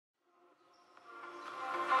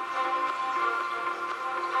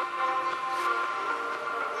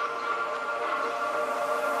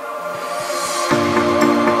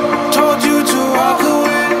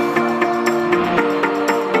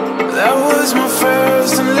my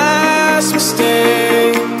first and last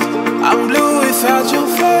mistake. I'm blue without your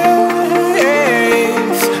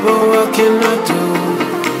face. But what can I do?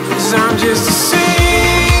 'Cause I'm just a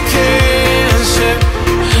sinking ship,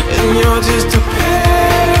 and you're just a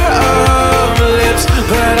pair of lips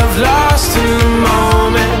that I've lost in the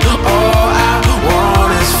moment. All I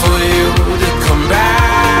want is for you to come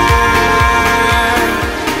back.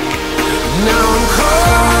 Now I'm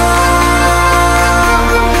caught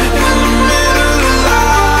in the middle of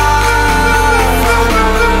life,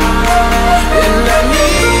 and I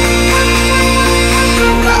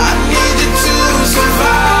need you to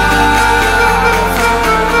survive.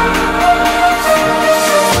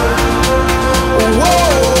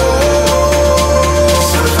 Whoa,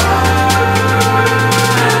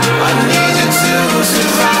 I need you to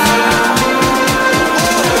survive.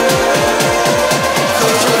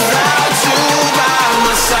 'Cause without you by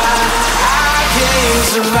my side, I can't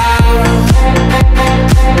survive.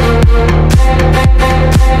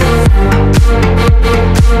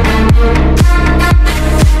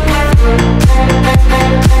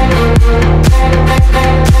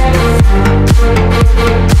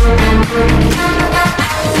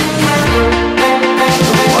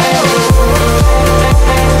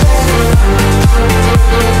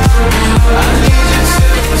 I need you to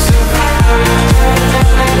survive.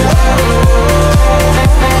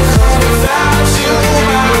 'Cause without you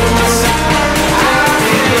by my side, I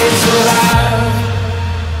can't survive.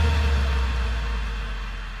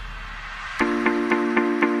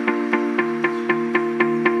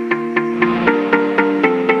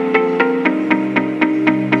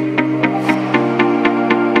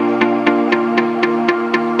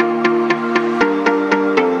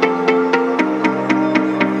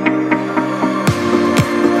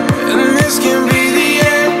 And this can be the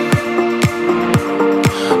end.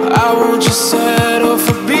 I won't just settle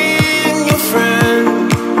for being your friend.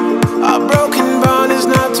 Our broken bond is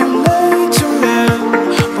not too late to mend.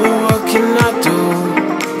 But what can I do?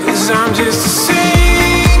 'Cause I'm just a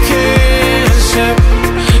sinking ship,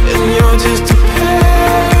 and you're just a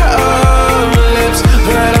pair of lips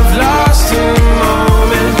that I've lost in the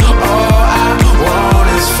moment. All I want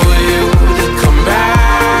is for you to come back.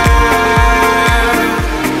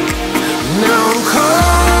 Now I'm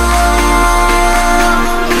caught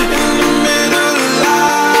in the middle of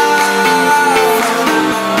life,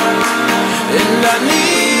 and I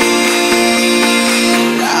need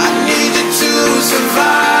you to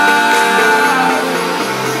survive.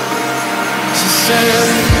 She said,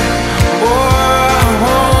 boy, I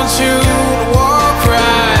want you to walk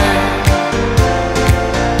right,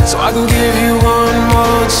 so I can give you one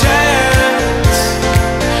more chance.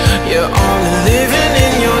 You're only living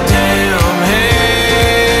in your damn head.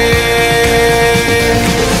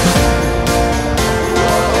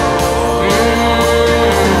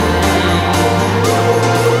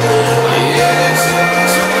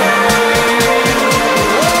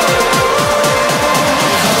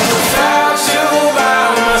 Without you by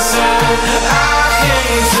my side, I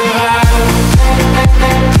can't survive.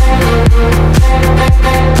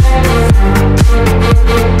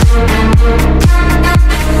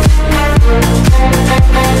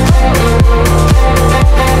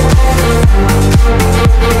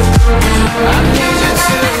 I need you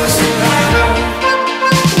to survive.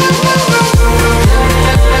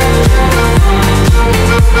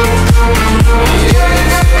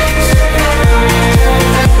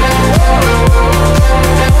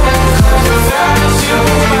 Without you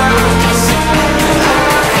by my side, I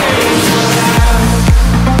can't survive.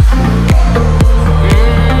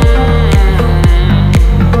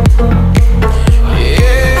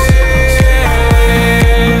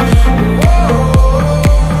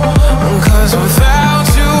 Cause without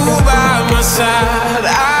you by my side, I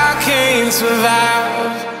can't survive.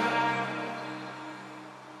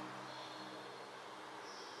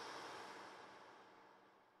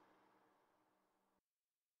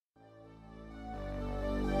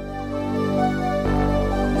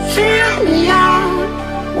 Fill me out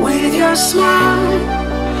with your smile.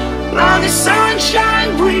 Now the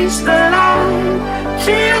sunshine brings the light.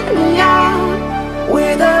 Fill me out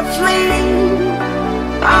with a flame.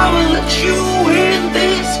 I will let you in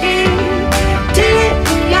this game. Take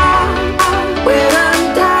me out when I'm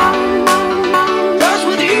down. 'Cause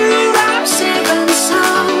with you I'm safe and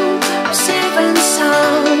sound. I'm safe and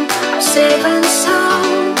sound. I'm safe and sound.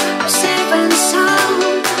 I'm safe and sound.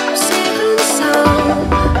 I'm safe and sound.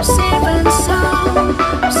 I'm safe and sound.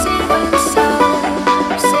 I'm safe and sound.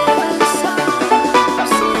 I'm safe and sound. I'm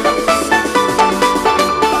safe and sound.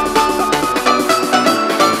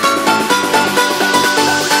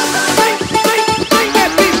 Bring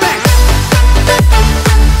that beat back.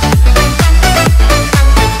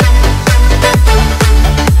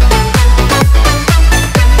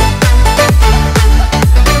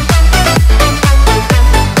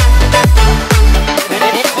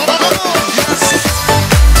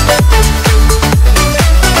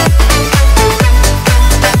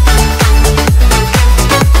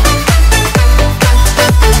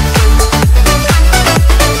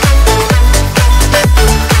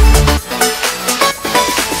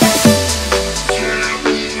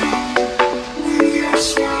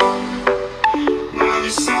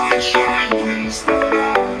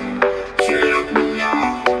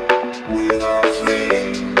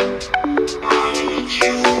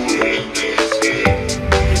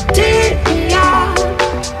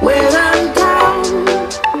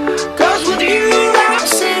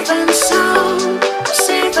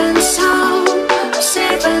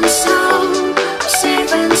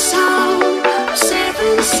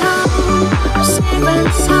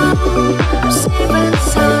 sound